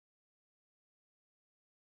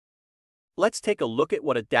Let's take a look at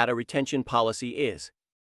what a data retention policy is.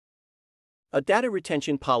 A data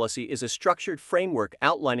retention policy is a structured framework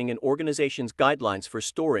outlining an organization's guidelines for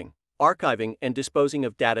storing, archiving, and disposing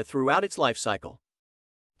of data throughout its lifecycle.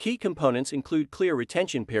 Key components include clear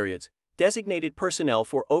retention periods, designated personnel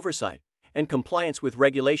for oversight, and compliance with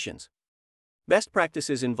regulations. Best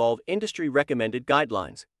practices involve industry-recommended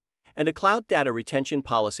guidelines, and a cloud data retention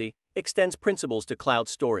policy extends principles to cloud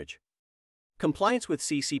storage. Compliance with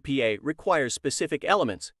CCPA requires specific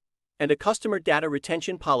elements, and a customer data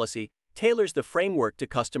retention policy tailors the framework to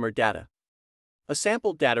customer data. A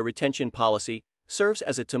sample data retention policy serves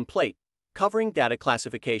as a template, covering data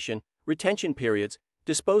classification, retention periods,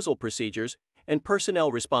 disposal procedures, and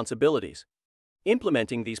personnel responsibilities.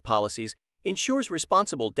 Implementing these policies ensures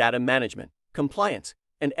responsible data management, compliance,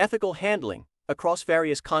 and ethical handling across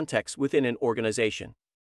various contexts within an organization.